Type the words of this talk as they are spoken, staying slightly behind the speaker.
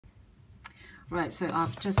Right, so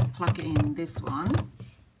I've just plugged in this one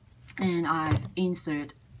and I've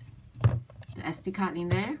inserted the SD card in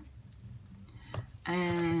there.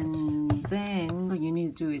 And then what you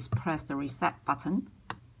need to do is press the reset button.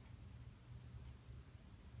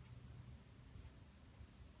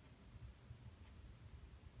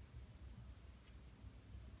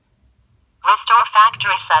 Restore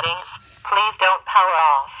factory settings. Please don't power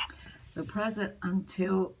off. So press it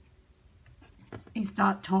until it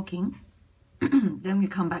starts talking. Then we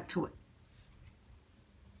come back to it.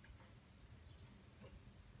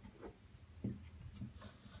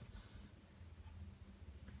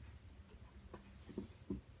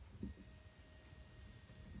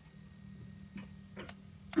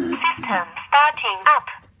 System starting up.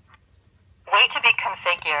 Wait to be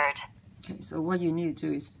configured. Okay, so what you need to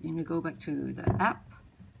do is you need to go back to the app.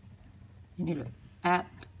 You need to add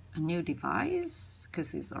a new device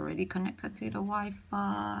because it's already connected to the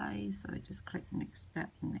Wi-Fi. So I just click next step,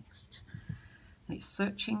 next. And it's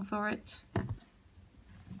searching for it.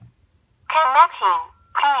 Connecting.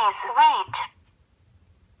 Please wait.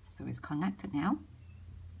 So it's connected now.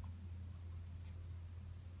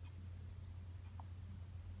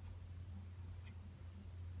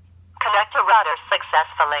 Connect to router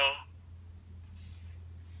successfully.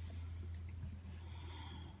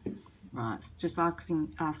 Right, it's just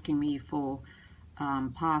asking me for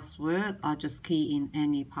password. I'll just key in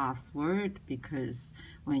any password because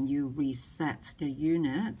when you reset the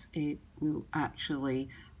unit, it will actually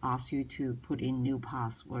ask you to put in new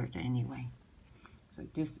password anyway. So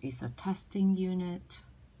this is a testing unit.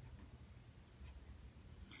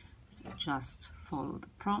 So just follow the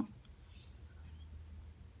prompts.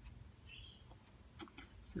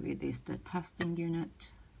 So it is the testing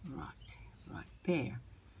unit, right there.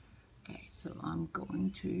 Okay, so I'm going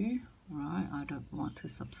to, I don't want to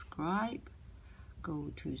subscribe.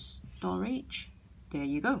 Go to storage. There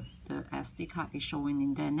you go. The SD card is showing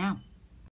in there now.